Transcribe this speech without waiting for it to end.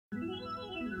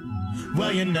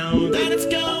Well, you know that it's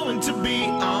going to be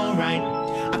alright.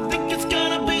 I think it's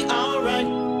gonna be alright.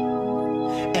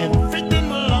 Everything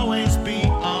will always be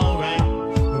alright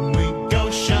when we go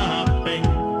shopping.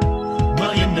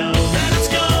 Well, you know that it's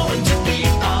going to be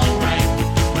alright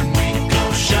when we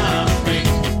go shopping.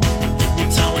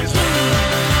 It's always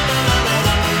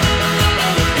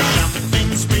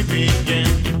shopping's we begin.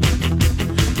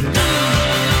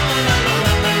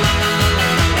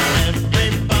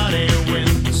 Everybody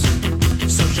wins,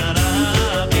 so shut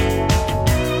up.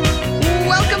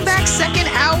 Welcome back. Second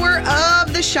hour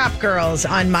of the Shop Girls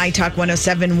on My Talk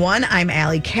 1071. I'm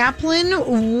Allie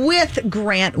Kaplan with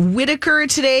Grant Whitaker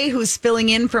today, who's filling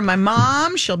in for my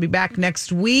mom. She'll be back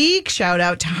next week. Shout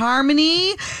out to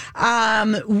Harmony.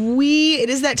 It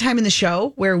is that time in the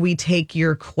show where we take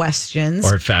your questions.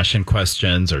 Or fashion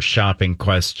questions or shopping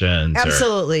questions.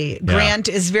 Absolutely. Grant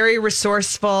is very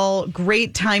resourceful.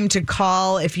 Great time to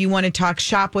call if you want to talk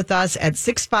shop with us at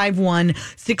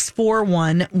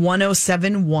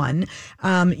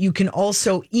 651-641-1071. You can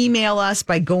also email us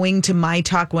by going to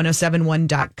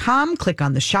mytalk1071.com. Click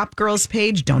on the Shop Girls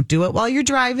page. Don't do it while you're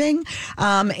driving.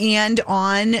 And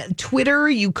on Twitter,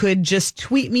 you could just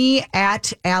tweet me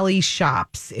at Allie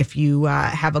Shops if you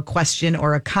have a question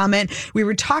or a comment. We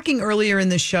were talking earlier in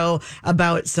the show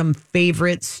about some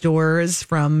favorite stores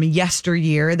from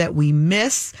yesteryear that we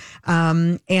miss.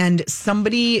 And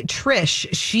somebody, Trish,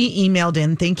 she emailed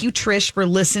in. Thank you, Trish, for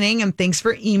listening, and thanks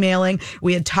for emailing.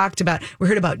 We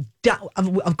heard about,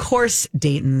 of course,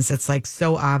 Dayton's. It's like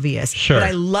so obvious. Sure. But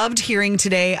I loved hearing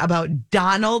today about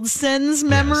Donaldson's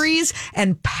memories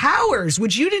and Powers,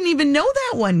 which you didn't even know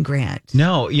that one, Grant.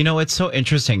 No, it's so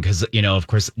interesting because, of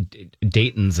course,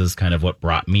 Dayton's is kind of what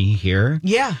brought me here.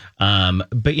 Yeah.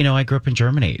 But, I grew up in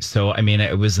Germany. So,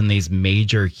 it was in these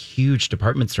major, huge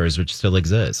department stores, which still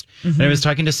exist. Mm-hmm. And I was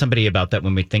talking to somebody about that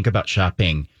when we think about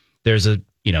shopping. There's in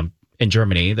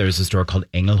Germany, there's a store called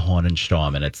Engelhorn and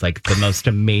Sturm, and it's like the most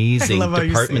amazing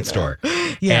department store.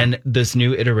 Yeah. And this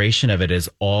new iteration of it is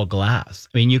all glass.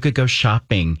 You could go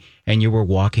shopping and you were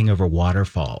walking over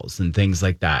waterfalls and things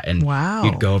like that. And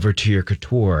you'd go over to your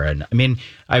couture. And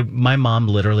my mom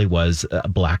literally was a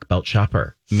black belt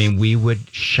shopper. We would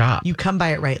shop. You come by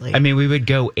it rightly. We would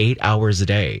go 8 hours a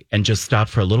day and just stop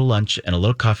for a little lunch and a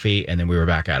little coffee, and then we were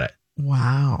back at it.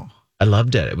 Wow. I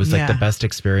loved it. It was like the best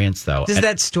experience, though. Does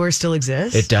that store still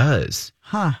exist? It does.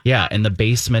 Huh. Yeah. In the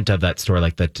basement of that store,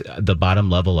 like the bottom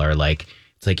level are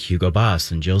it's like Hugo Boss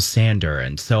and Jill Sander.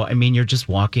 And so, you're just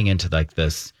walking into like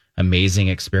this amazing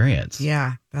experience.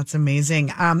 Yeah, that's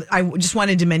amazing. I just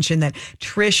wanted to mention that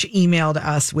Trish emailed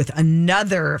us with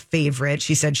another favorite.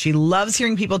 She said she loves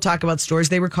hearing people talk about stores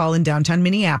they recall in downtown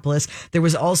Minneapolis. There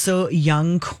was also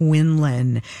Young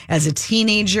Quinlan. As a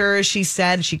teenager, she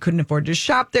said she couldn't afford to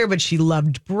shop there, but she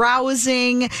loved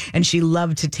browsing and she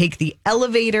loved to take the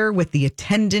elevator with the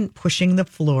attendant pushing the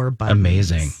floor buttons.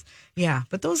 Amazing. Yeah,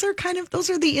 but those are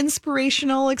the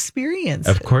inspirational experiences.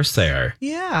 Of course they are.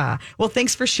 Yeah. Well,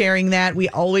 thanks for sharing that. We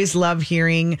always love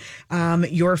hearing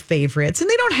your favorites. And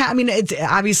they don't have, it's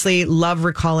obviously love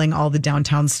recalling all the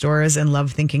downtown stores and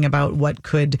love thinking about what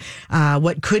could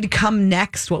come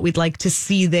next, what we'd like to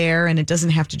see there. And it doesn't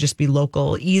have to just be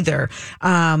local either.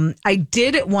 I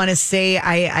did want to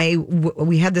say,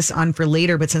 we had this on for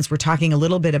later, but since we're talking a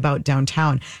little bit about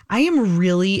downtown, I am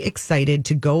really excited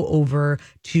to go over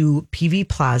to PV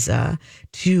Plaza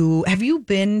have you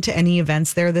been to any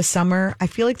events there this summer? I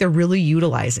feel like they're really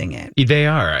utilizing it. They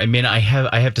are. I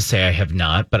have to say I have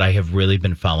not, but I have really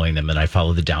been following them, and I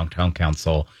follow the Downtown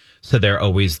Council. So they're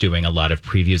always doing a lot of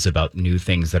previews about new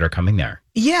things that are coming there.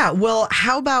 Yeah. Well,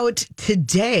 how about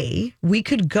today? We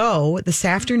could go this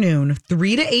afternoon,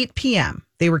 3 to 8 p.m.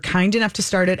 They were kind enough to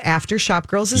start it after Shop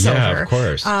Girls is over. Yeah, of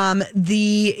course.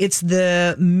 It's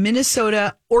the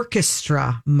Minnesota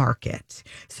Orchestra Market.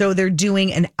 So they're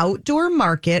doing an outdoor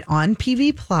market on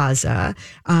PV Plaza.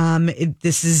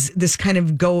 This kind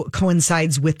of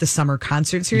coincides with the summer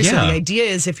concert series. Yeah. So the idea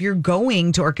is if you're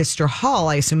going to Orchestra Hall,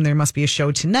 I assume there must be a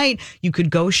show tonight, you could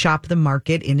go shop the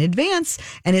market in advance.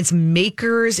 And it's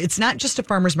makers. It's not just a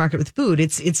farmer's market with food.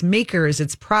 It's makers,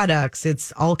 it's products,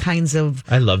 it's all kinds of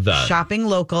I love that. Shopping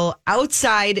local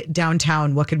outside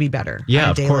downtown. What could be better? Yeah, on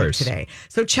a of day course. Like today.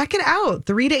 So check it out.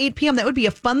 3 to 8 p.m. That would be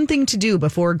a fun thing to do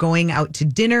before going out to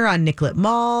dinner on Nicollet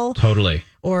Mall. Totally.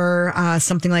 Or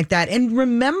something like that. And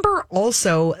remember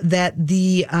also that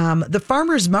the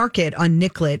farmers market on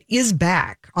Nicollet is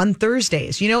back on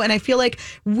Thursdays. And I feel like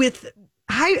with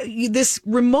this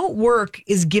remote work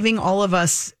is giving all of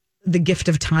us the gift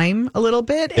of time a little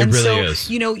bit. It really is.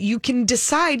 You can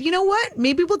decide, you know what,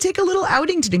 maybe we'll take a little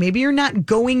outing today. Maybe you're not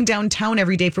going downtown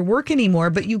every day for work anymore,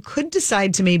 but you could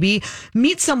decide to maybe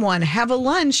meet someone, have a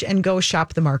lunch, and go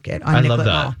shop the market on I Nicollet love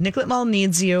that. Mall. Nicollet Mall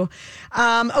needs you.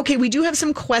 Okay, we do have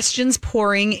some questions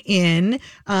pouring in.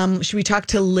 Should we talk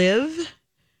to Liv?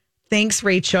 Thanks,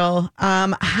 Rachel.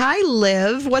 Hi,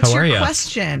 Liv. What's How are your ya?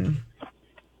 question?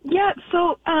 Yeah,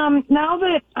 so now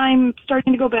that I'm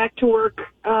starting to go back to work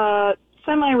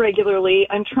semi-regularly,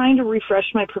 I'm trying to refresh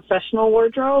my professional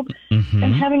wardrobe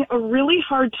and having a really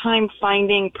hard time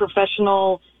finding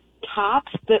professional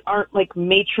tops that aren't like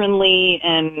matronly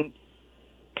and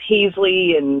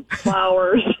paisley and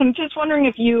flowers. I'm just wondering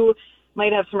if you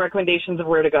might have some recommendations of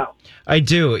where to go. I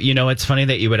do. It's funny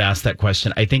that you would ask that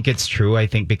question. I think it's true. I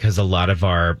think because a lot of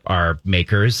our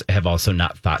makers have also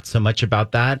not thought so much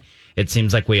about that. It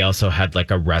seems like we also had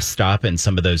like a rest stop in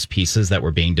some of those pieces that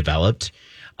were being developed.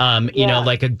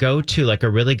 Like a go-to, like a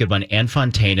really good one. Anne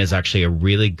Fontaine is actually a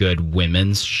really good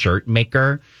women's shirt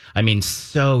maker. I mean,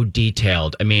 so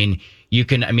detailed. I mean,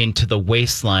 to the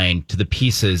waistline, to the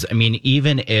pieces. I mean,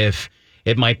 even if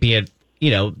it might be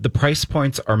the price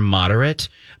points are moderate,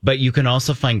 but you can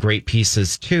also find great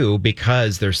pieces too,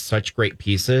 because there's such great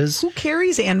pieces. Who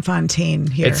carries Anne Fontaine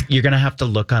here? You're going to have to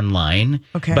look online.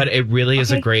 Okay. But it really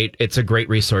is a great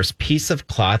resource. Piece of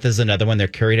Cloth is another one. They're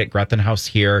carried at Grethen House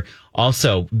here.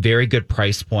 Also, very good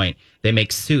price point. They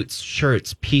make suits,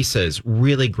 shirts, pieces,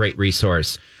 really great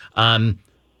resource. Dolce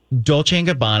 &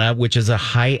 Gabbana, which is a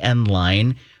high-end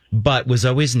line, but was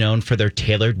always known for their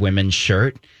tailored women's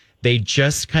shirt. They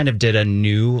just kind of did a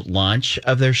new launch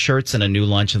of their shirts and a new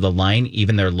launch of the line,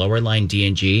 even their lower line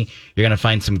D&G. You're going to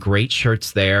find some great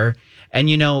shirts there. And,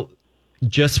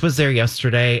 just was there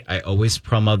yesterday. I always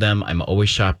promo them. I'm always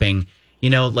shopping.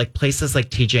 Like places like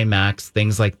TJ Maxx,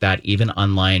 things like that, even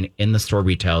online in the store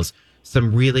retails.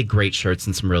 Some really great shirts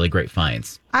and some really great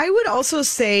finds. I would also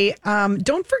say,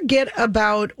 don't forget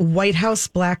about White House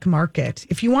Black Market.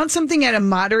 If you want something at a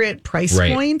moderate price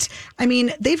point, I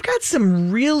mean, they've got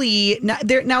some really.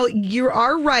 Now, you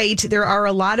are right. There are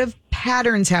a lot of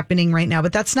patterns happening right now,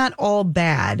 but that's not all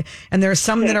bad. And there are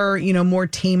some that are, more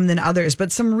tame than others,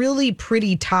 but some really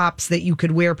pretty tops that you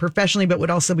could wear professionally, but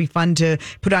would also be fun to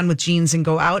put on with jeans and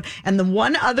go out. And the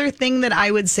one other thing that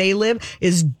I would say, Liv,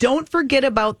 is don't forget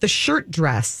about the shirt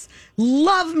dress.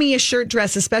 Love me a shirt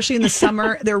dress, especially in the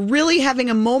summer. They're really having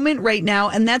a moment right now,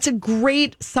 and that's a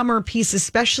great summer piece,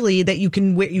 especially that you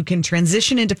can wear. You can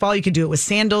transition into fall. You can do it with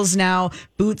sandals now,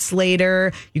 boots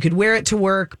later. You could wear it to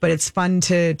work, but it's fun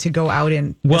to go out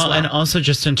in. Well, and also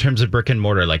just in terms of brick and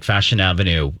mortar, like Fashion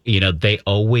Avenue, they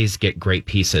always get great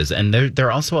pieces, and there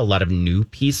are also a lot of new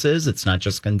pieces. It's not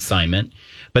just consignment,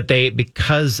 but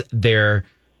because they're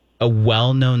a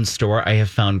well-known store, I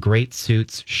have found great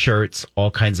suits, shirts,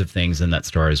 all kinds of things in that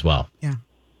store as well. Yeah.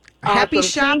 Happy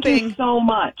shopping. Thank you so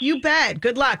much. You bet.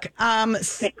 Good luck.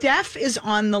 Steph is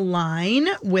on the line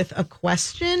with a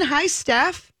question. Hi,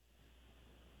 Steph.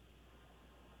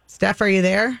 Steph, are you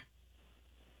there?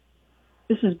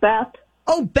 This is Beth.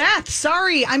 Oh, Beth.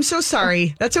 Sorry. I'm so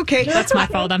sorry. That's okay. That's my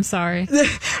fault. I'm sorry.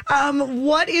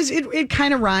 What is it? It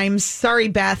kind of rhymes. Sorry,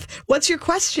 Beth. What's your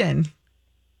question?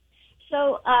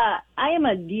 So I am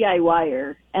a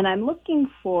DIYer, and I'm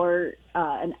looking for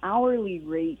an hourly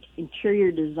rate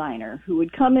interior designer who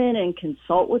would come in and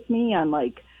consult with me on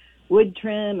like wood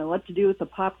trim and what to do with the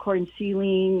popcorn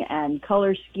ceiling and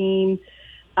color scheme.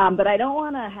 But I don't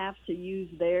want to have to use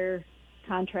their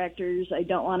contractors. I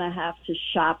don't want to have to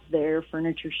shop their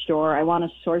furniture store. I want to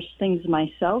source things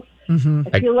myself. Mm-hmm.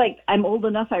 I feel like I'm old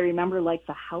enough. I remember like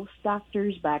the house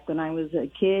doctors back when I was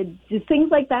a kid. Do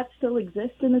things like that still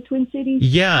exist in the Twin Cities?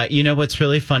 Yeah. What's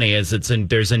really funny is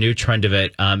there's a new trend of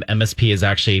it. MSP has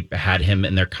actually had him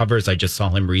in their covers. I just saw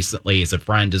him recently as a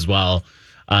friend as well.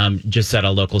 Just at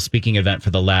a local speaking event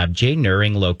for the lab. Jay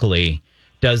Nuring locally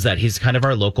does that. He's kind of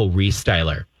our local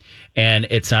restyler. And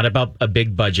it's not about a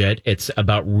big budget. It's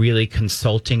about really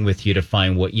consulting with you to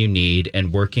find what you need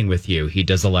and working with you. He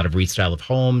does a lot of restyle of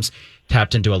homes,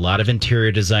 tapped into a lot of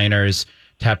interior designers,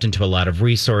 tapped into a lot of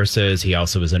resources. He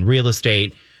also was in real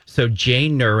estate. So Jay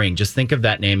Nuring, just think of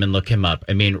that name and look him up.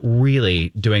 I mean,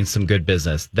 really doing some good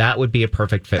business. That would be a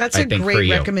perfect fit, That's I a think, for great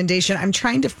you. recommendation. I'm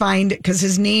trying to find, because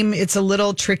his name, it's a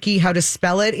little tricky how to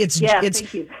spell it. It's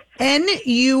Thank you.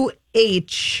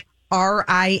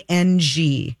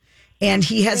 Nuhring. And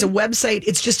he has a website.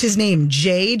 It's just his name,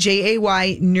 Jay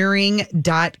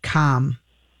Nuring.com.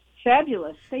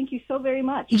 Fabulous. Thank you so very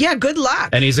much. Yeah, good luck.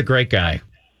 And he's a great guy.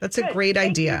 That's a great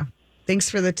idea. Thanks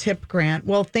for the tip, Grant.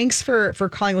 Well, thanks for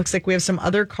calling. Looks like we have some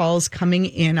other calls coming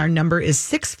in. Our number is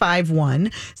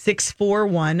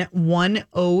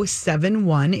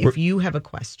 651-641-1071. If you have a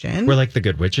question. We're like the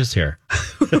good witches here.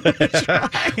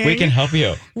 We can help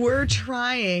you. We're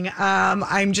trying.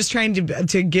 I'm just trying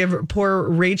to give poor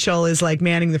Rachel is like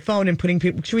manning the phone and putting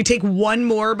people. Should we take one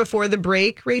more before the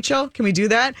break, Rachel? Can we do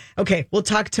that? Okay, we'll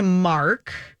talk to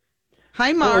Mark.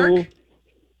 Hi, Mark. Hello.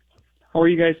 How are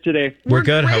you guys today? We're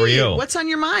good. How are great. you? What's on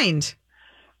your mind?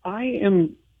 I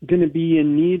am going to be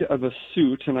in need of a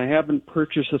suit, and I haven't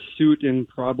purchased a suit in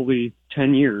probably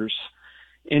 10 years.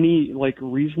 Any, like,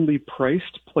 reasonably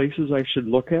priced places I should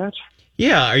look at?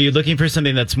 Yeah. Are you looking for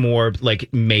something that's more like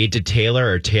made to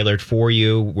tailor or tailored for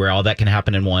you where all that can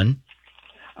happen in one?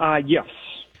 Yes.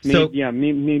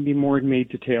 Maybe more made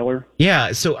to tailor.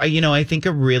 Yeah. So, I think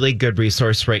a really good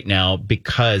resource right now,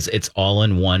 because it's all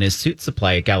in one, is Suit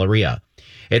Supply at Galleria.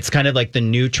 It's kind of like the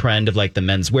new trend of like the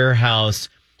Men's Warehouse,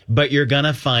 but you're going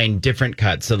to find different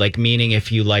cuts. So like, meaning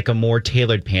if you like a more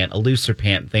tailored pant, a looser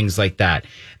pant, things like that,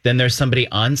 then there's somebody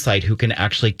on site who can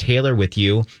actually tailor with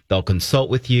you. They'll consult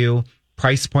with you.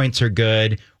 Price points are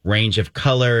good. Range of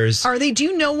colors. Are they? Do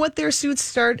you know what their suits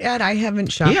start at? I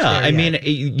haven't shopped. Yeah, there I yet. mean,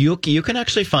 you can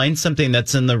actually find something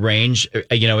that's in the range.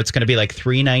 It's going to be like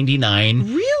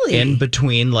 $399. Really? In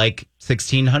between like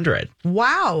 $1,600.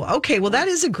 Wow. Okay. Well, that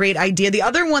is a great idea. The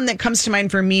other one that comes to mind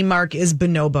for me, Mark, is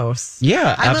Bonobos.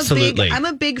 Yeah, absolutely. I'm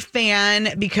a big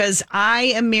fan because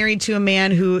I am married to a man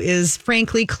who is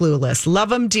frankly clueless.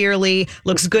 Love him dearly.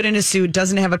 Looks good in a suit.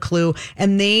 Doesn't have a clue.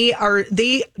 And they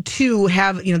too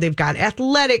have, they've got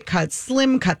athletic cut,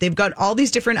 slim cut. They've got all these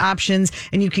different options,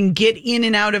 and you can get in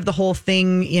and out of the whole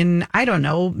thing in, I don't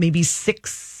know, maybe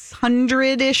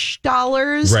 $600-ish,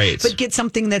 right? But get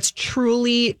something that's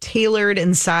truly tailored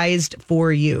and sized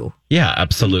for you. Yeah,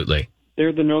 absolutely.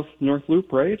 They're the North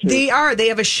Loop, right? They are. They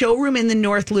have a showroom in the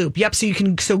North Loop. Yep. So you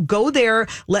can go there.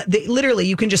 Literally,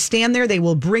 you can just stand there. They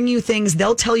will bring you things.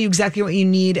 They'll tell you exactly what you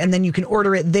need, and then you can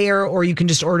order it there, or you can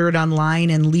just order it online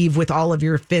and leave with all of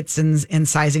your fits and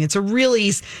sizing. It's a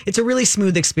really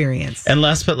smooth experience. And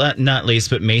last but not least,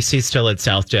 but Macy's still at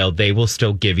Southdale. They will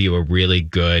still give you a really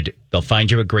good. They'll find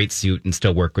you a great suit and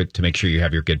still work with to make sure you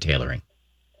have your good tailoring.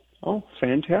 Oh,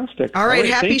 fantastic. All right.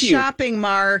 Happy thank you. shopping,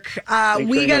 Mark.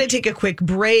 We got to take a quick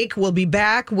break. We'll be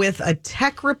back with a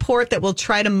tech report that we'll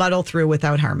try to muddle through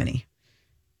without Harmony.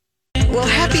 Well,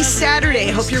 happy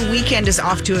Saturday. Hope your weekend is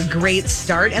off to a great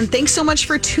start. And thanks so much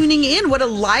for tuning in. What a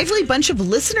lively bunch of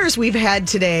listeners we've had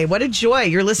today. What a joy.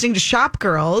 You're listening to Shop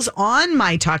Girls on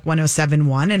MyTalk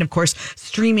 1071. And of course,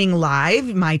 streaming live,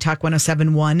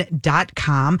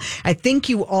 MyTalk1071.com. I think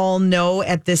you all know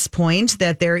at this point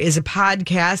that there is a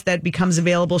podcast that becomes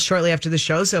available shortly after the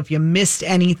show. So if you missed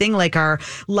anything like our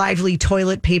lively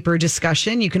toilet paper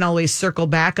discussion, you can always circle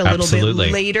back a little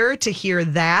bit later to hear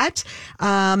that.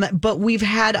 But we've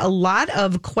had a lot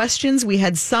of questions. We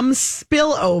had some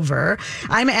spillover.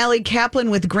 I'm Allie Kaplan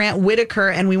with Grant Whitaker,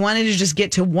 and we wanted to just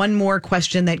get to one more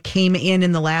question that came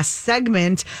in the last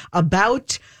segment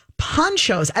about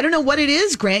ponchos. I don't know what it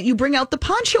is, Grant. You bring out the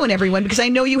poncho in everyone because I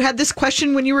know you had this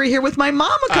question when you were here with my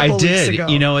mom a couple weeks ago.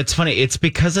 It's funny. It's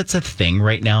because it's a thing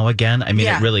right now again. I mean,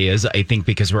 It really is. I think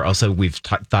because we've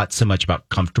thought so much about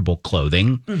comfortable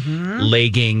clothing,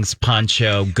 leggings,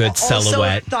 poncho, good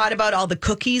silhouette. Thought about all the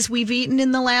cookies we've eaten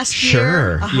in the last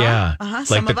year. Sure. Yeah.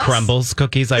 Like the crumbles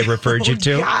cookies I referred you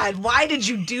to. God, why did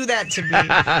you do that to me?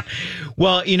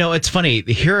 Well, it's funny.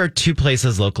 Here are two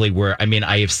places locally where,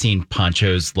 I have seen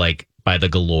ponchos like by the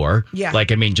galore. Yeah.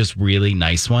 Just really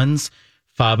nice ones.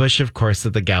 Fabush, of course,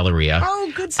 at the Galleria.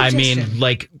 Oh, good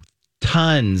suggestion.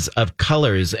 Tons of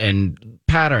colors and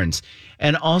patterns.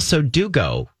 And also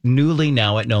Dugo, newly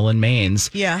now at Nolan Main's,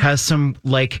 has some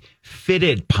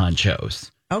fitted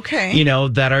ponchos. Okay.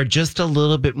 That are just a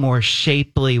little bit more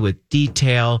shapely with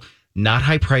detail, not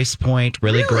high price point,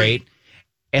 really great.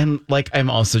 And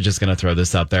I'm also just going to throw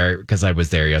this out there because I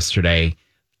was there yesterday.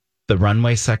 The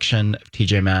runway section of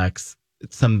TJ Maxx,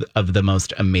 some of the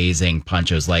most amazing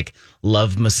ponchos, like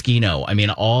Love Moschino.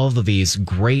 All of these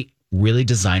great, really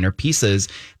designer pieces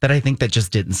that I think that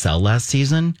just didn't sell last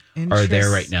season are there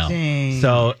right now.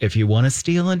 So if you want to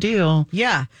steal a deal.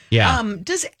 Yeah.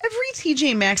 Does every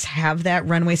TJ Maxx have that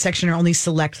runway section or only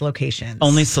select locations?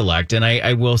 Only select. And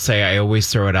I will say, I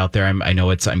always throw it out there. I know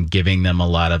I'm giving them a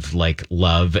lot of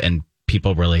love, and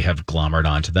people really have glommered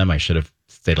onto them. I should have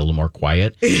stayed a little more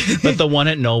quiet. But the one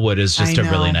at Knollwood is just a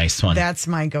really nice one. That's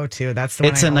my go-to. That's the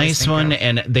one. It's a nice one,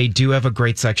 and they do have a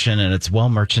great section, and it's well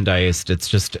merchandised. It's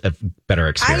just a better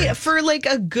experience. For like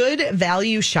a good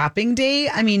value shopping day,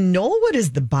 I mean, Knollwood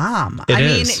is the bomb. It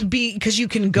is. Because you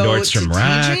can go Nordstrom to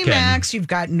Rack TJ Maxx, you've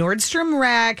got Nordstrom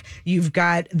Rack, you've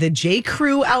got the J.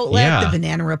 Crew outlet, the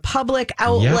Banana Republic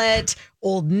outlet,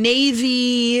 Old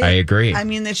Navy. I agree. I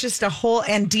mean, it's just a whole,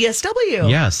 and DSW.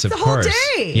 Yes, of course. The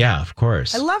whole day. Yeah, of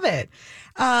course. I love it.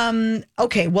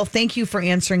 Okay, well, thank you for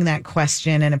answering that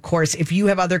question. And of course, if you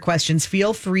have other questions,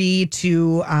 feel free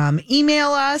to email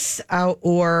us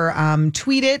or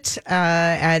tweet it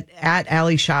at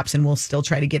Alley Shops, and we'll still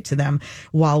try to get to them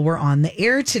while we're on the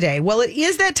air today. Well, it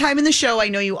is that time in the show. I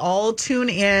know you all tune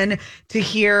in to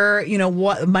hear,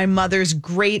 what my mother's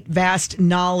great, vast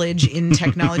knowledge in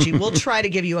technology. We'll try to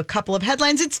give you a couple of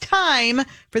headlines. It's time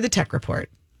for the Tech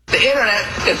Report. The internet,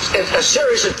 it's a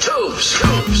series of tubes.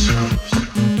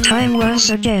 Time once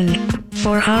again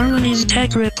for Harmony's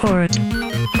Tech Report.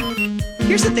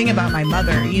 Here's the thing about my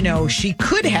mother, she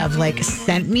could have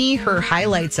sent me her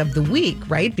highlights of the week,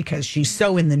 right? Because she's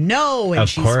so in the know and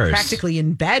she's practically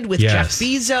in bed with Jeff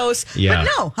Bezos. Yeah. But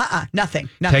no, nothing.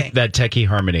 That techie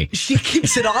Harmony. She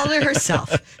keeps it all to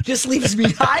herself. Just leaves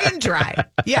me high and dry.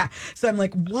 Yeah. So I'm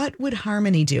like, what would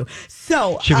Harmony do?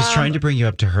 So she was trying to bring you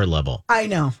up to her level. I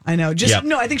know.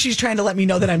 No, I think she's trying to let me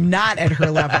know that I'm not at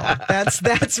her level.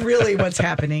 That's really what's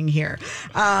happening here.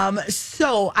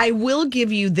 So I will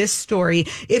give you this story.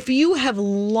 If you have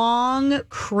long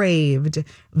craved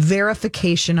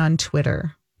verification on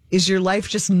Twitter, is your life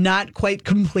just not quite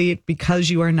complete because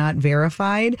you are not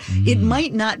verified? It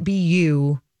might not be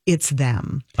you, it's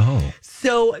them. Oh.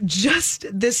 So just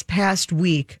this past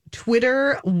week,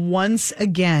 Twitter once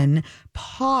again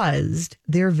paused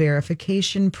their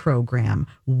verification program.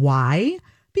 Why?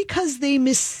 Because they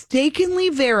mistakenly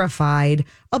verified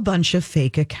a bunch of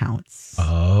fake accounts.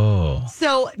 Oh.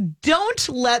 So don't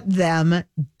let them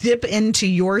dip into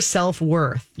your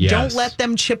self-worth. Yes. Don't let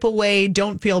them chip away.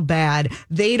 Don't feel bad.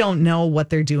 They don't know what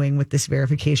they're doing with this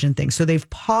verification thing. So they've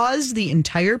paused the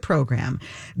entire program.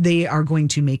 They are going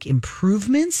to make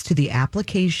improvements to the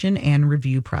application and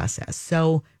review process.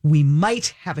 So we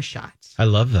might have a shot. I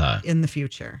love that. In the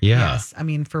future. Yeah. Yes. I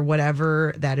mean, for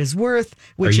whatever that is worth,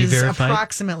 which is verified?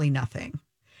 Approximately nothing.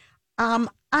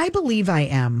 I believe I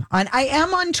am. I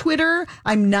am on Twitter.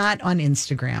 I'm not on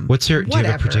Instagram. Do you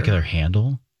have a particular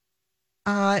handle?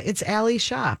 It's Alley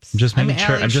Shops. I'm just making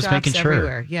sure.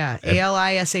 Everywhere. Yeah.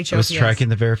 ALISHOPS. I was tracking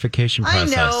the verification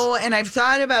process. I know. And I've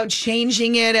thought about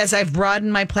changing it as I've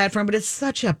broadened my platform, but it's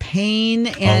such a pain.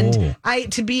 And I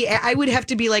would have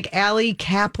to be like Allie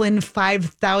Kaplan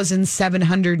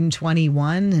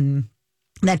 5721, and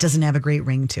that doesn't have a great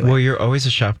ring to it. Well, you're always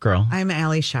a shop girl. I'm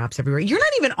Alley Shops everywhere. You're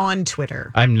not even on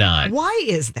Twitter. I'm not. Why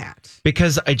is that?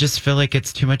 Because I just feel like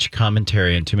it's too much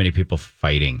commentary and too many people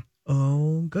fighting.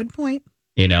 Oh, good point.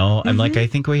 I'm like, I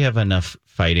think we have enough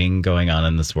fighting going on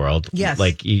in this world. Yes.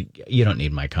 Like, you don't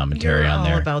need my commentary on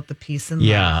there. All about the peace and love.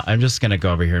 Yeah, I'm just going to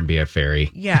go over here and be a fairy.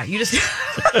 Yeah, you just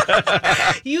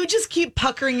you just keep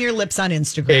puckering your lips on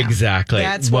Instagram. Exactly.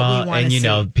 That's what we want to see.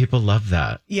 And people love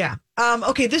that. Yeah.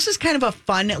 Okay, this is kind of a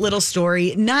fun little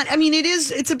story.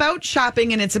 It's about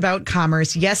shopping and it's about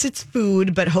commerce. Yes, it's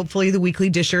food, but hopefully the Weekly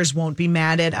Dishers won't be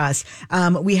mad at us.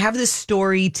 We have this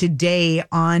story today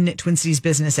on Twin Cities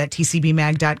Business at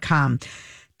tcbmag.com.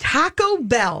 Taco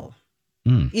Bell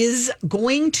is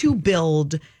going to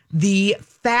build the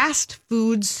fast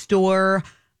food store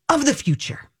of the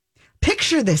future.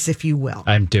 Picture this, if you will.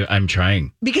 I'm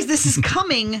trying. Because this is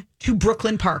coming to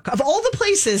Brooklyn Park. Of all the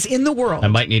places in the world. I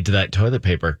might need that toilet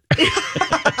paper.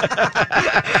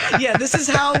 Yeah, this is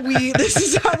how we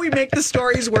make the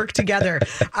stories work together.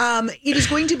 It is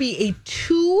going to be a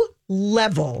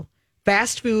 2-level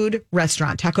fast food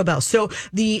restaurant, Taco Bell. So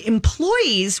the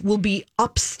employees will be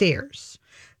upstairs.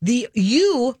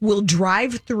 You will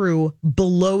drive through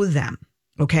below them.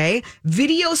 Okay?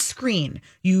 Video screen.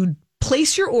 You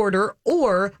place your order,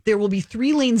 or there will be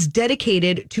 3 lanes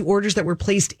dedicated to orders that were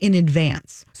placed in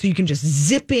advance. So you can just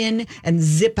zip in and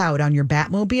zip out on your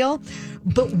Batmobile.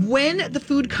 But when the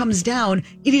food comes down,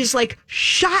 it is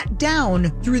shot down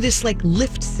through this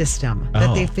lift system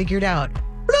that they figured out.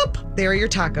 Bloop, there are your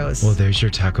tacos. Well, there's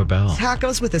your Taco Bell.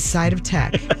 Tacos with a side of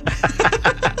tech.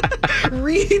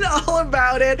 Read all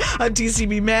about it on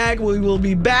TCB Mag. We will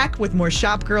be back with more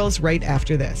Shop Girls right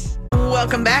after this.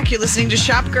 Welcome back. You're listening to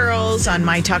Shop Girls on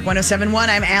My Talk 1071.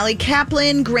 I'm Allie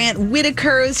Kaplan. Grant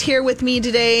Whitaker is here with me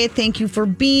today. Thank you for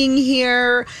being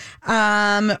here.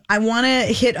 I want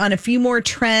to hit on a few more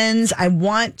trends. I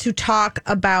want to talk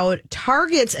about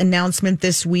Target's announcement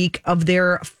this week of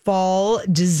their fall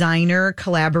designer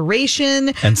collaboration.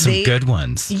 And some good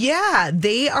ones. Yeah,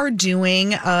 they are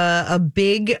doing a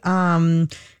big...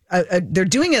 they're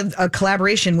doing a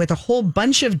collaboration with a whole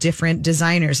bunch of different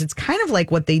designers. It's kind of like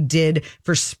what they did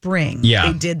for spring. Yeah,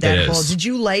 they did that it whole. is. Did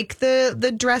you like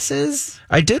the dresses?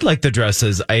 I did like the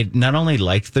dresses. I not only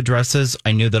liked the dresses,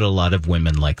 I knew that a lot of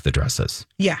women like the dresses.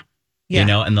 Yeah. You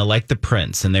know, and they liked the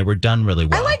prints, and they were done really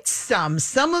well. I liked some.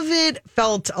 Some of it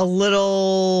felt a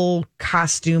little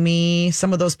costumey.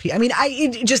 Some of those people. I mean,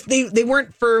 they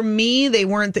weren't for me. They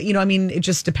weren't. It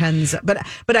just depends. But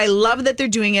I love that they're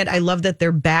doing it. I love that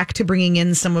they're back to bringing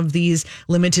in some of these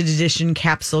limited edition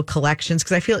capsule collections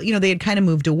because I feel they had kind of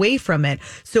moved away from it.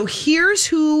 So here's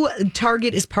who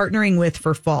Target is partnering with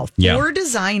for fall. 4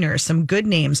 designers, some good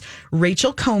names: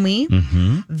 Rachel Comey,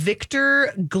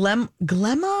 Victor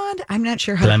Glemod. I'm not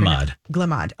sure how to pronounce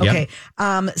Glemod. Okay.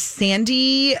 Yep.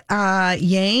 Sandy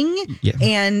Yang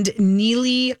and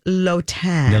Neely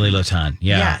Lotan. Neely Lotan,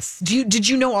 yeah. Yes. Did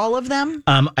you know all of them?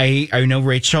 I know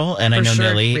Rachel and I know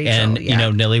Nilly. Rachel,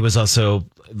 and, Nilly was also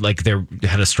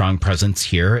had a strong presence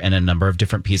here in a number of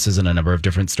different pieces in a number of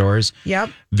different stores. Yep.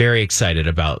 Very excited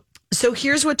about. So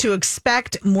here's what to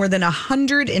expect. More than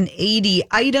 180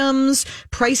 items,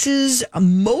 prices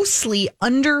mostly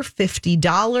under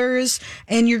 $50.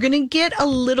 And you're going to get a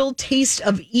little taste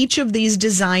of each of these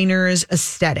designers'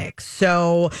 aesthetic.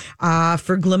 So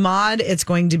for Glamad, it's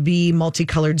going to be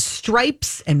multicolored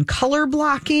stripes and color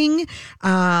blocking.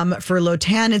 For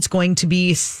Lotan, it's going to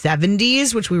be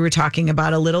 70s, which we were talking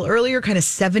about a little earlier, kind of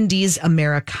 70s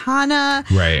Americana.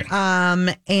 Right.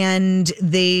 And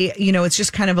they, it's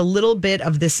just kind of a little bit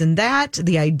of this and that.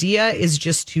 The idea is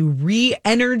just to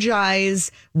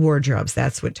re-energize wardrobes.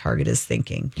 That's what Target is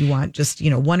thinking. You want just,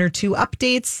 1 or 2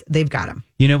 updates, they've got them.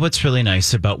 You know what's really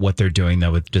nice about what they're doing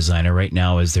though with designer right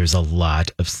now is there's a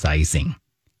lot of sizing.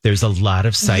 There's a lot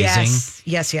of sizing.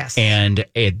 Yes. And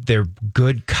they're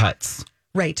good cuts.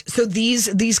 Right. So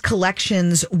these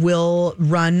collections will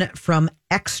run from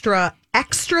extra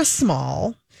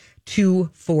small to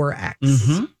 4X.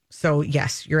 Mm-hmm. So,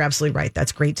 yes, you're absolutely right.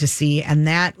 That's great to see. And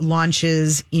that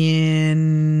launches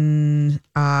in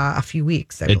a few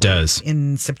weeks. I believe, does.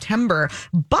 In September.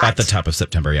 But at the top of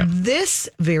September, yeah. This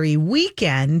very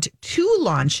weekend, 2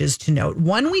 launches to note.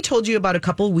 One we told you about a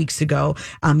couple of weeks ago,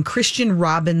 Christian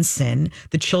Robinson,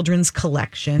 the children's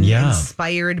collection,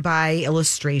 inspired by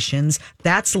illustrations.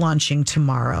 That's launching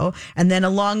tomorrow. And then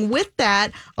along with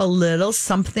that, a little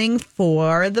something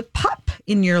for the pup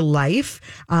in your life,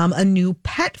 a new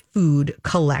pet food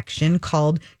collection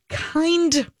called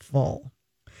Kindful.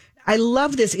 I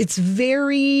love this. It's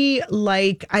very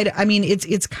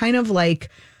it's kind of like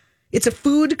it's a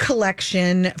food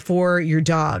collection for your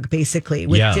dog, basically,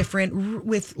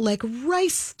 with like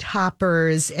rice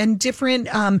toppers and different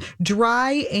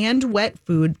dry and wet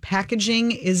food.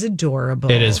 Packaging is adorable.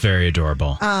 It is very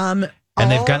adorable. And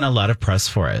they've gotten a lot of press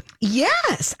for it.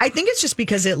 Yes. I think it's just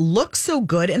because it looks so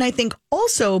good. And I think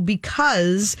also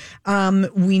because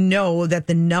we know that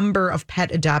the number of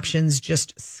pet adoptions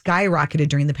just skyrocketed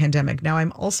during the pandemic. Now,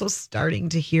 I'm also starting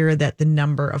to hear that the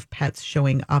number of pets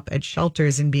showing up at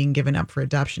shelters and being given up for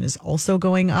adoption is also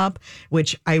going up,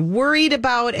 which I worried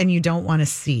about and you don't want to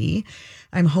see.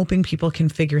 I'm hoping people can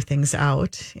figure things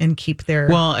out and keep their...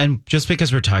 Well, and just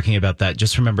because we're talking about that,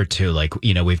 just remember too,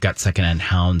 we've got secondhand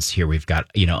hounds here. We've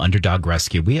got, Underdog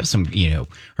Rescue. We have some,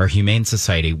 our Humane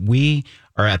Society. We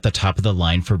are at the top of the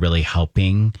line for really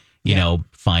helping,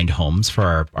 find homes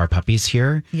for our puppies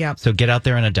here. Yeah. So get out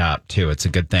there and adopt too. It's a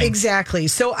good thing. Exactly.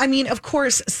 So, of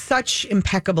course, such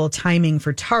impeccable timing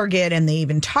for Target. And they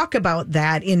even talk about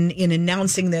that in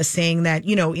announcing this, saying that,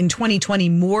 in 2020,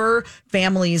 more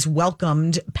families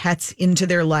welcomed pets into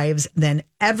their lives than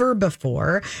ever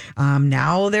before.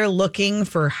 Now they're looking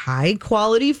for high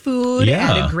quality food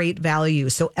at a great value.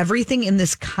 So everything in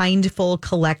this Kindful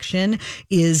collection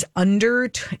is under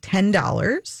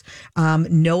 $10.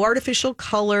 No artificial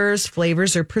colors,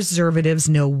 flavors, or preservatives,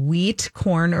 no wheat,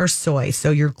 corn, or soy.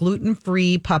 So your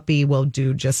gluten-free puppy will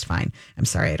do just fine. I'm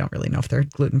sorry, I don't really know if they're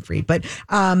gluten-free, but,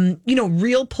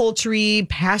 real poultry,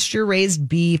 pasture-raised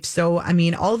beef. So,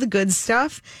 all the good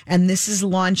stuff. And this is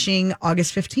launching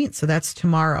August 15th. So that's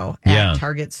tomorrow at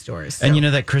Target stores. So. And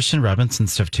that Christian Robinson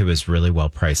stuff too is really well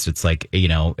priced. It's like,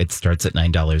 it starts at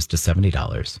 $9 to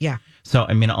 $70. Yeah. So,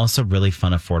 I mean, also really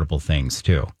fun, affordable things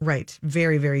too. Right.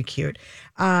 Very, very cute.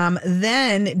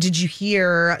 Then did you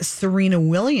hear Serena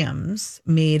Williams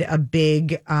made a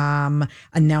big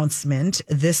announcement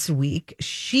this week?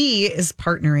 She is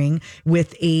partnering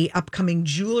with a upcoming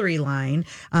jewelry line.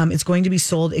 It's going to be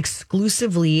sold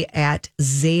exclusively at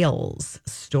Zales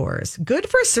stores. Good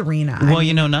for Serena. Well,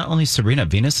 not only Serena,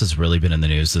 Venus has really been in the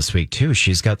news this week too.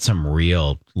 She's got some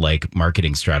real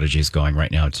marketing strategies going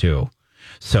right now too.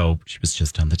 So she was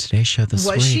just on the Today Show this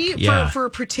week. Was she? Yeah. For a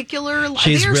particular...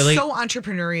 She's they're really, so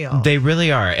entrepreneurial. They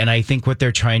really are. And I think what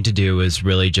they're trying to do is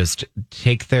really just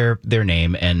take their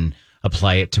name and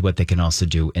apply it to what they can also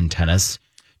do in tennis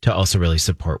to also really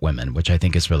support women, which I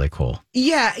think is really cool.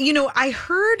 Yeah. I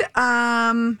heard...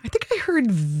 I think I heard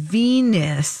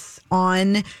Venus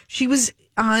on... She was...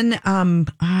 on,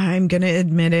 I'm going to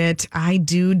admit it, I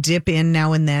do dip in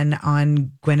now and then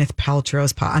on Gwyneth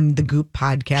Paltrow's on the Goop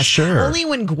podcast. Sure. Only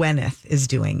when Gwyneth is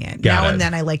doing it. Got now it. and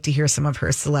then I like to hear some of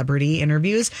her celebrity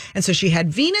interviews. And so she had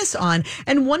Venus on.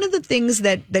 And one of the things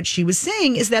that she was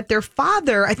saying is that their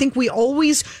father, I think we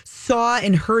always saw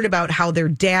and heard about how their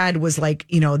dad was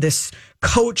this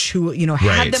coach who, had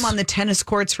Right. them on the tennis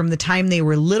courts from the time they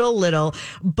were little.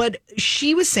 But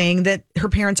she was saying that her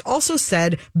parents also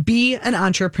said, be an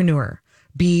entrepreneur.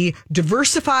 Be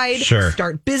diversified, Sure.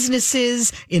 start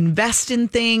businesses, invest in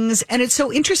things. And it's so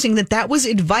interesting that was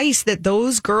advice that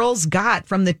those girls got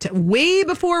from way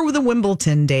before the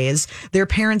Wimbledon days. Their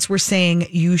parents were saying,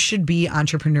 you should be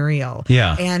entrepreneurial.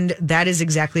 Yeah. And that is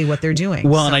exactly what they're doing.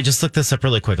 Well, and I just looked this up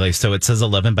really quickly. So it says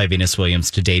 11 by Venus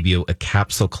Williams to debut a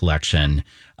capsule collection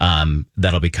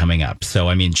that'll be coming up. So,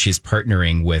 I mean, she's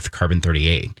partnering with Carbon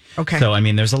 38. Okay. So, I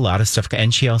mean, there's a lot of stuff.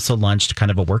 And she also launched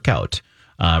kind of a workout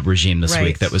regime this Right.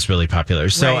 week that was really popular.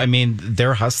 So, Right. I mean,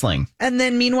 they're hustling. And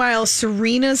then meanwhile,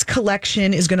 Serena's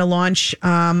collection is going to launch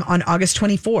on August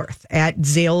 24th at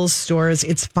Zales stores.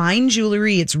 It's fine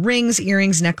jewelry. It's rings,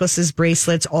 earrings, necklaces,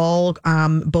 bracelets, all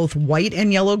both white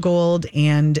and yellow gold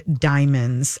and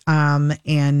diamonds.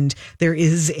 And there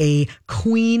is a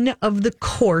Queen of the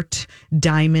Court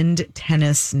diamond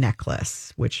tennis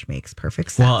necklace, which makes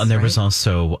perfect sense. Well, and there right? was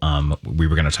also, we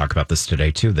were going to talk about this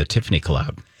today too, the Tiffany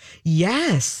collab.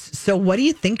 Yes. So what do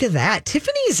you think of that?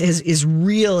 Tiffany's is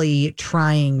really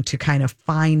trying to kind of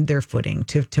find their footing,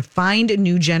 to find a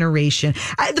new generation.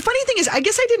 The funny thing is, I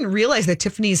guess I didn't realize that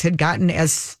Tiffany's had gotten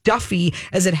as stuffy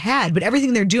as it had, but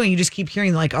everything they're doing, you just keep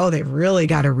hearing they've really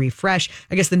got to refresh.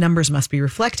 I guess the numbers must be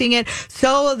reflecting it.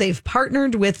 So they've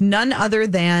partnered with none other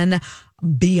than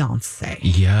Beyonce.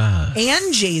 Yeah.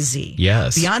 And Jay-Z.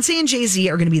 Yes. Beyonce and Jay-Z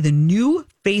are going to be the new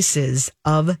faces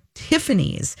of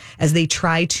Tiffany's as they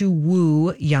try to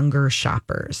woo younger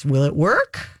shoppers. Will it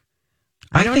work?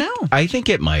 I don't know. I think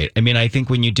it might. I mean, I think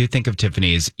when you do think of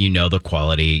Tiffany's, the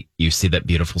quality, you see that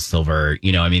beautiful silver,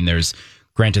 I mean,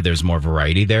 granted, there's more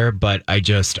variety there, but I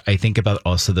think about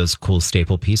also those cool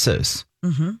staple pieces.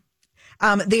 Mm-hmm.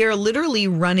 They are literally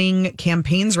running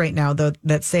campaigns right now, though,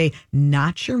 that say,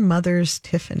 not your mother's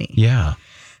Tiffany. Yeah.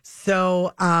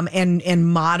 So, and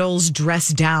models dress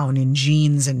down in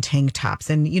jeans and tank tops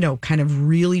and, kind of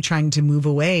really trying to move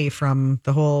away from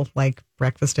the whole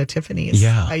breakfast at Tiffany's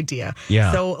idea.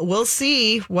 Yeah. So we'll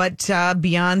see what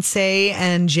Beyonce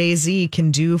and Jay-Z can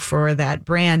do for that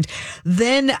brand.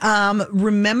 Then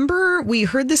remember, we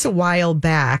heard this a while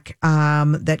back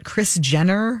that Kris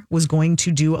Jenner was going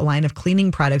to do a line of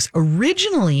cleaning products.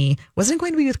 Originally, wasn't it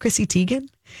going to be with Chrissy Teigen?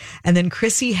 And then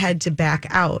Chrissy had to back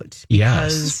out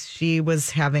because she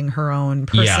was having her own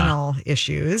personal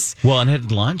issues. Well, and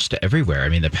it launched everywhere. I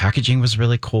mean, the packaging was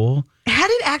really cool. Had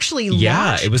it actually launched?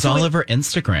 Yeah, it was all over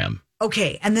Instagram.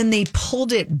 Okay, and then they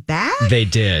pulled it back? They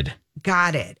did.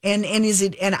 Got it. And is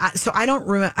it, so I don't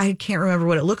remember, I can't remember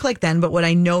what it looked like then, but what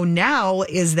I know now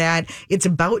is that it's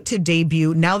about to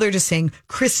debut. Now they're just saying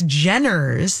Kris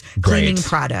Jenner's cleaning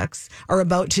products are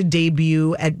about to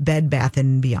debut at Bed Bath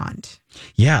 & Beyond.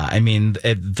 Yeah, I mean,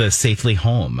 the Safely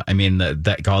Home. I mean,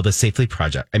 all the Safely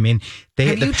project. I mean,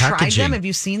 Have the you packaging. tried them? Have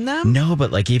you seen them? No,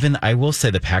 but even I will say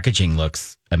the packaging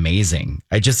looks amazing.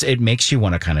 It makes you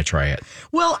want to kind of try it.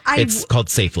 Well, it's called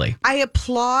Safely. I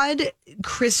applaud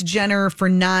Kris Jenner for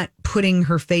not putting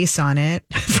her face on it.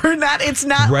 It's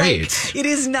not right. It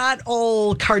is not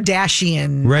all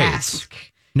Kardashian-esque. Right.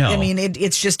 No, I mean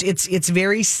it's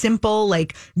very simple,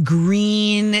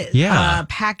 green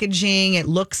packaging. It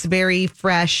looks very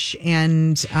fresh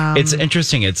and it's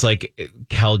interesting. It's like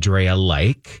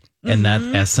Caldrea in that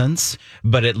essence,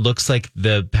 but it looks like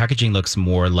the packaging looks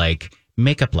more like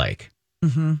makeup like.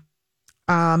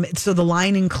 Mm-hmm. So the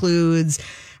line includes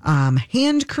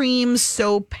hand cream,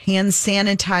 soap, hand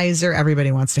sanitizer.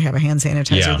 Everybody wants to have a hand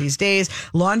sanitizer these days.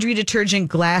 Laundry detergent,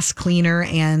 glass cleaner,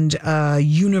 and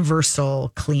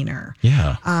universal cleaner.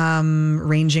 Yeah.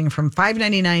 Ranging from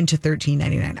 $5.99 to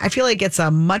 $13.99. I feel like it's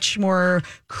a much more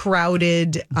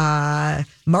crowded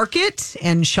market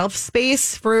and shelf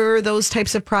space for those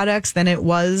types of products than it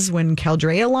was when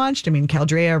Caldrea launched. I mean,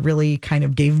 Caldrea really kind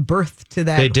of gave birth to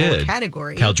that whole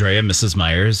category. Caldrea, Mrs.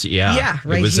 Myers. Yeah.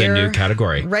 Right. It was here, a new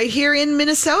category. Right here in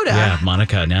Minnesota. Yeah.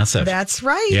 Monica Nassif. That's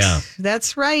right. Yeah.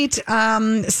 That's right.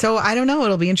 So I don't know.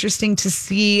 It'll be interesting to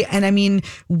see. And I mean,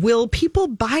 will people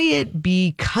buy it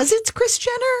because it's Kris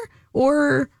Jenner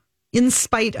or in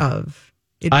spite of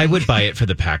it? I would buy it for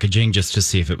the packaging just to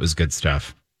see if it was good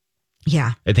stuff.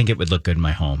 Yeah. I think it would look good in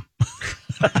my home.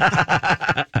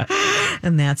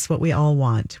 And that's what we all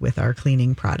want with our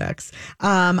cleaning products.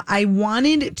 I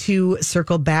wanted to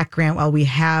circle back, Grant, while we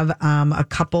have a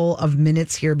couple of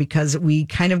minutes here because we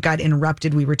kind of got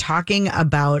interrupted. We were talking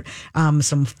about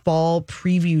some fall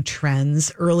preview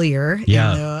trends earlier in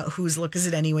the Whose Look Is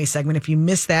It Anyway segment. If you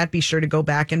missed that, be sure to go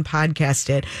back and podcast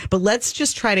it. But let's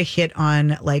just try to hit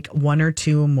on like one or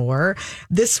two more.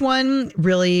 This one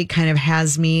really kind of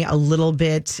has me a little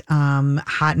bit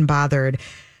hot and bothered.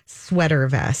 Sweater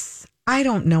vests. I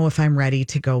don't know if I'm ready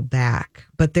to go back,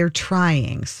 but they're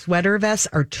trying. Sweater vests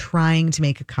are trying to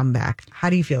make a comeback. How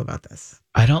do you feel about this?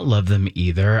 I don't love them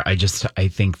either. I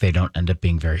think they don't end up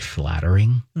being very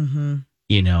flattering,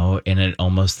 you know, and it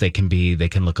almost, they can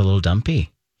look a little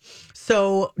dumpy.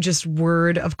 So just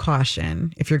word of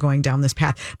caution if you're going down this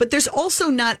path. But there's also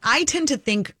not, I tend to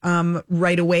think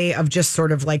right away of just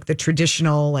sort of like the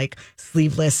traditional like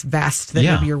sleeveless vest that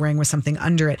maybe you're wearing with something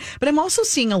under it. But I'm also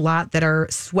seeing a lot that are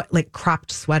like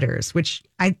cropped sweaters, which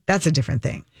that's a different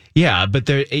thing. Yeah, but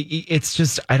it's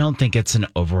just, I don't think it's an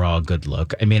overall good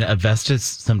look. I mean, a vest is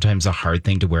sometimes a hard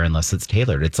thing to wear unless it's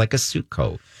tailored. It's like a suit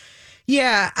coat.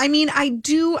 Yeah, I mean, I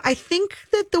think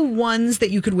that the ones that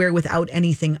you could wear without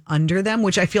anything under them,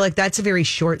 which I feel like that's a very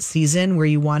short season where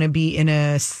you want to be in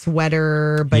a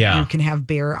sweater, but you can have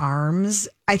bare arms.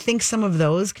 I think some of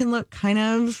those can look kind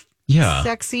of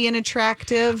sexy and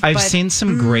attractive. I've seen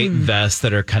some great vests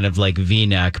that are kind of like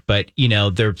V-neck, but, you know,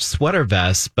 they're sweater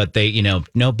vests, but they, you know,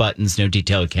 no buttons, no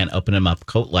detail, you can't open them up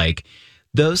coat-like.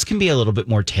 Those can be a little bit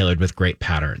more tailored with great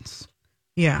patterns.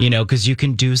 Yeah. You know, because you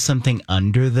can do something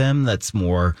under them that's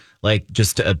more like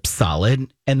just a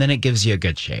solid, and then it gives you a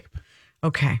good shape.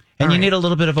 Okay. And you need a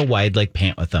little bit of a wide leg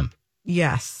pant with them.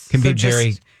 Yes. Can be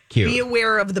very cute. Be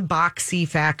aware of the boxy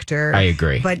factor. I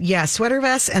agree. But yeah, sweater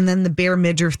vests and then the bare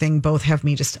midriff thing both have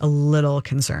me just a little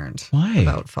concerned. Why?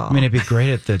 About fall. I mean, it'd be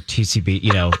great at the TCB,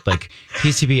 you know, like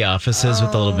TCB offices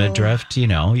with a little midriff, you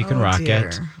know, you can rock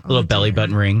it. A little belly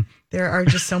button ring. There are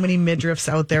just so many midriffs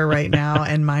out there right now,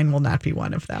 and mine will not be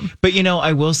one of them. But, you know,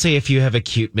 I will say if you have a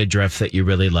cute midriff that you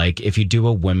really like, if you do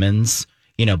a women's,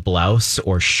 you know, blouse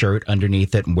or shirt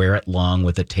underneath it and wear it long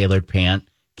with a tailored pant,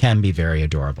 can be very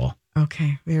adorable.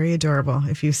 Okay, very adorable,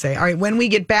 if you say. All right, when we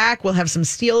get back, we'll have some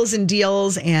steals and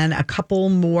deals and a couple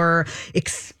more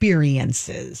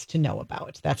experiences to know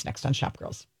about. That's next on Shop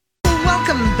Girls.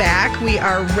 Welcome back. We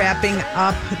are wrapping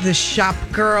up the Shop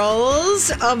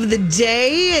Girls of the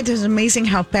day. It is amazing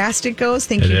how fast it goes.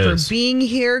 Thank you for being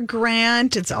here,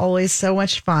 Grant. It's always so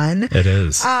much fun. It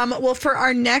is. Well, for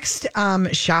our next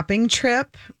shopping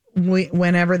trip,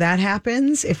 whenever that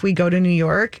happens, if we go to New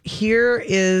York, here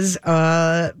is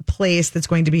a place that's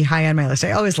going to be high on my list.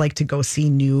 I always like to go see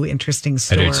new, interesting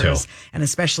stores, I do too. And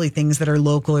especially things that are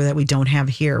local or that we don't have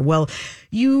here. Well,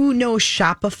 you know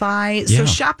Shopify. So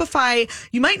Shopify,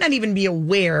 you might not even be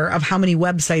aware of how many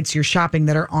websites you're shopping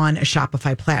that are on a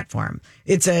Shopify platform.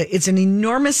 It's an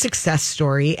enormous success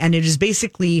story, and it is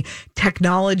basically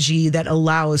technology that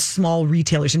allows small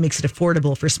retailers and makes it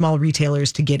affordable for small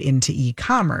retailers to get into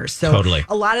e-commerce. So totally.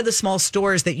 A lot of the small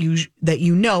stores that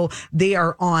you know, they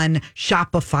are on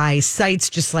Shopify sites,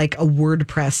 just like a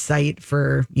WordPress site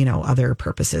for, you know, other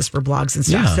purposes for blogs and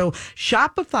stuff. Yeah. So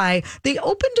Shopify, they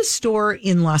opened a store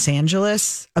in Los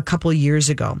Angeles a couple of years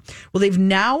ago. Well, they've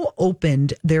now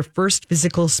opened their first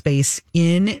physical space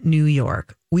in New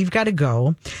York. We've got to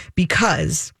go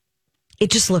because it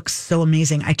just looks so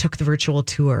amazing. I took the virtual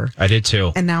tour. I did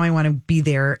too. And now I want to be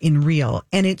there in real.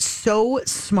 And it's so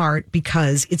smart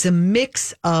because it's a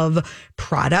mix of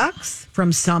products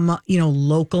from some, you know,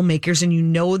 local makers. And you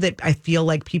know that I feel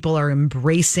like people are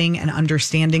embracing and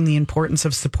understanding the importance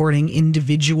of supporting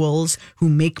individuals who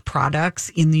make products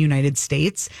in the United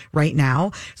States right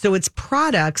now. So it's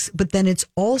products, but then it's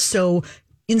also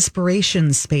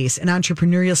inspiration space, an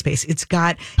entrepreneurial space. It's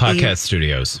got Podcast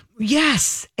studios.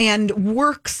 Yes, and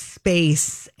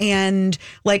workspace and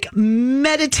like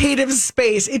meditative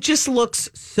space. It just looks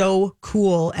so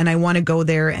cool, and I want to go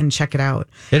there and check it out.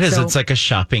 It is. It's like a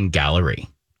shopping gallery.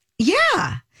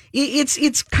 Yeah.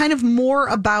 It's kind of more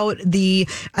about the,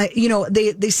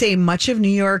 they say much of New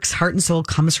York's heart and soul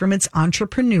comes from its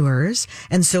entrepreneurs.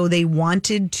 And so they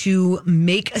wanted to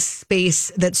make a space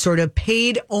that sort of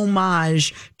paid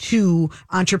homage to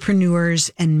entrepreneurs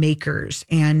and makers.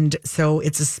 And so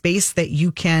it's a space that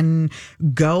you can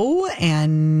go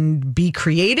and be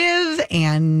creative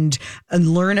and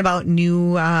learn about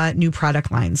new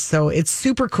product lines. So it's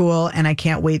super cool. And I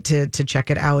can't wait to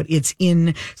check it out. It's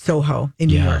in Soho in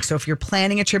New York. So if you're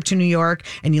planning a trip to New York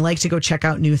and you like to go check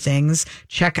out new things,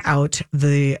 check out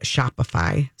the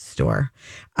Shopify store.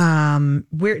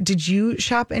 Where did you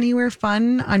shop anywhere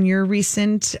fun on your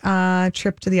recent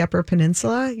trip to the Upper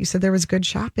Peninsula? You said there was good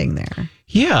shopping there.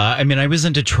 Yeah, I mean, I was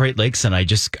in Detroit Lakes and I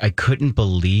couldn't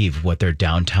believe what their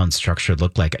downtown structure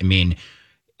looked like. I mean,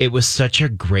 it was such a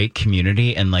great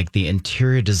community, and like the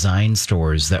interior design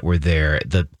stores that were there,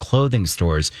 the clothing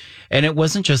stores. And it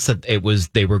wasn't just that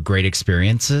they were great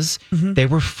experiences. Mm-hmm. They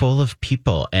were full of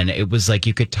people. And it was like,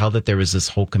 you could tell that there was this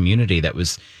whole community that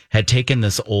had taken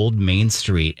this old Main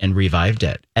Street and revived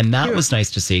it. And that was nice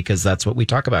to see, because that's what we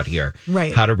talk about here.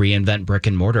 Right. How to reinvent brick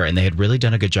and mortar. And they had really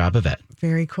done a good job of it.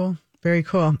 Very cool. Very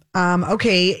cool.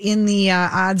 Okay, in the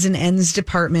odds and ends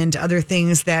department, other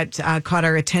things that caught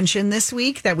our attention this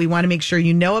week that we want to make sure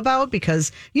you know about,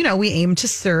 because, we aim to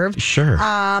serve. Sure.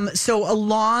 So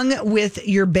along with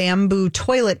your bamboo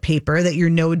toilet paper that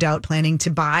you're no doubt planning to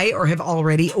buy or have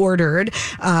already ordered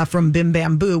from Bim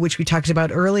Bamboo, which we talked about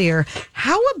earlier,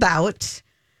 how about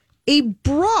a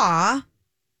bra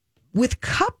with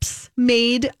cups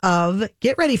made of,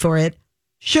 get ready for it,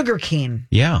 sugarcane?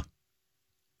 Yeah.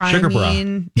 Sugar bra.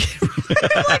 I'm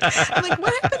like,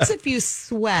 what happens if you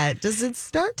sweat? Does it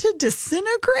start to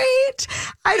disintegrate?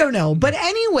 I don't know. But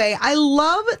anyway, I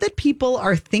love that people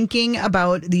are thinking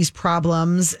about these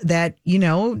problems that,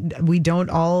 we don't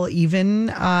all even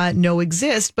know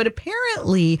exist. But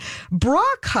apparently, bra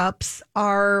cups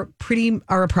are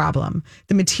a problem.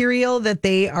 The material that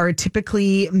they are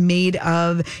typically made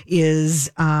of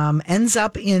ends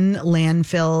up in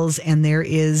landfills, and there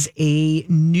is a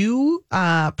new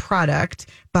product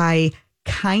by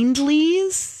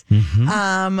Kindly's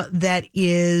that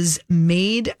is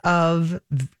made of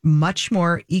much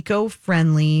more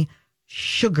eco-friendly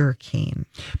sugar cane.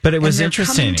 But it was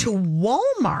interesting. Coming to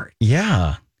Walmart.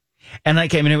 Yeah. And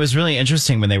it was really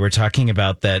interesting when they were talking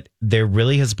about that there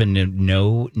really has been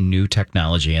no new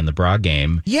technology in the bra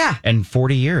game in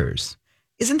 40 years.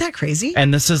 Isn't that crazy?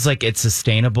 And this is like, it's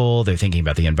sustainable. They're thinking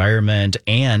about the environment.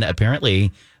 And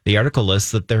apparently the article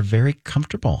lists that they're very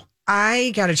comfortable.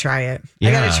 I got to try it.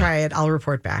 I'll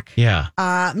report back. Yeah.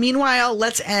 Meanwhile,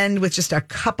 let's end with just a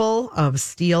couple of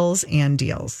steals and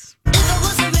deals. If I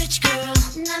was a rich girl,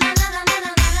 na na na na na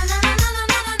na na na na na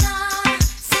na na.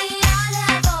 See, I'd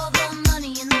have all the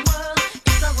money in the world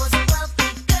if I was a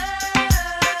wealthy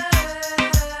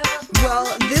girl.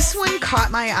 Well, this one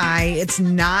caught my eye. It's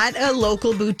not a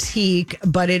local boutique,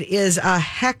 but it is a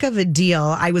heck of a deal.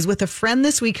 I was with a friend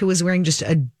this week who was wearing just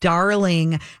a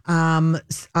darling,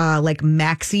 like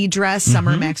maxi dress,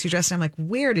 summer maxi dress. And I'm like,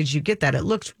 where did you get that? It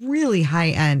looked really high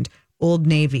end. Old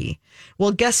Navy.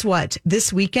 Well, guess what?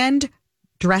 This weekend,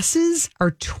 dresses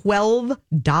are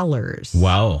 $12.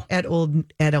 Wow. At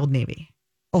Old Navy.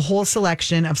 A whole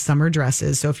selection of summer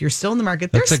dresses. So if you're still in the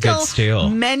market, That's there's a good still steal.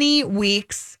 many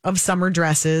weeks of summer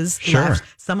dresses Sure. left.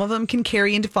 Some of them can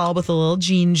carry into fall with a little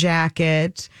jean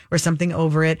jacket or something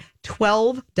over it.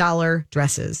 $12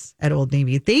 dresses at Old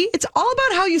Navy. It's all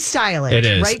about how you style it. It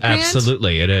is. Right, Grant?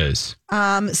 Absolutely. It is.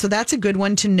 So that's a good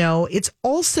one to know. It's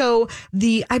also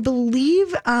I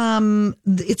believe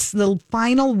it's the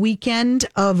final weekend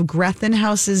of Grethen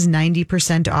House's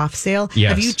 90% off sale. Yes.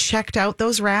 Have you checked out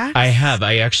those racks? I have.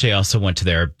 I actually also went to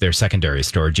their secondary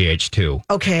store, GH2.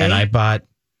 Okay. And I bought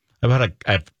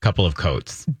a couple of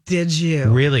coats. Did you?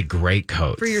 Really great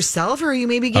coats. For yourself, or are you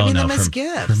maybe giving them as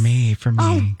gifts? For me.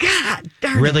 Oh, God.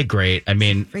 Darn really it. great. I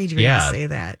mean, Afraid you were going to say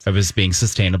that. I was being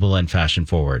sustainable and fashion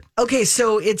forward. Okay,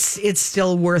 so it's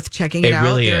still worth checking it out.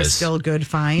 Really There is. are still good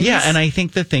finds. Yeah, and I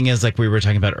think the thing is, like we were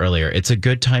talking about earlier, it's a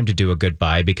good time to do a good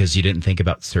buy because you didn't think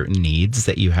about certain needs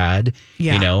that you had,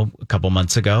 a couple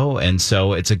months ago. And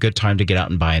so it's a good time to get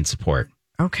out and buy and support.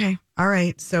 Okay. All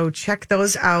right. So check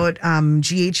those out.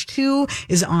 GH2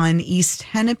 is on East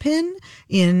Hennepin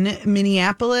in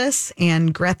Minneapolis,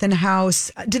 and Grethen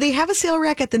House. Do they have a sale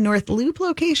rack at the North Loop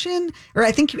location? Or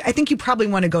I think you probably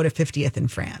want to go to 50th in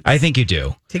France. I think you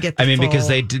do. To get because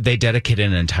they dedicate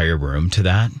an entire room to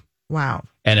that. Wow.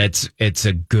 And it's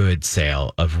a good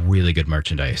sale of really good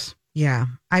merchandise. Yeah,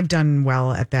 I've done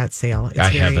well at that sale. It's I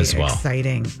have as well.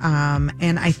 Exciting.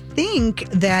 And I think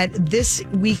that this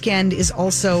weekend is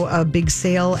also a big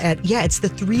sale it's the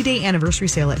 3-day anniversary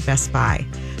sale at Best Buy.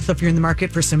 So if you're in the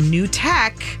market for some new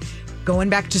tech, going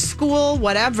back to school,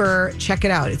 whatever, check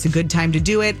it out. It's a good time to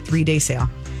do it. 3-day sale.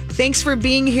 Thanks for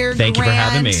being here, Thank you for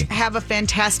having me. Have a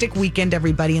fantastic weekend,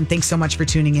 everybody. And thanks so much for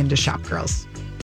tuning in to Shop Girls.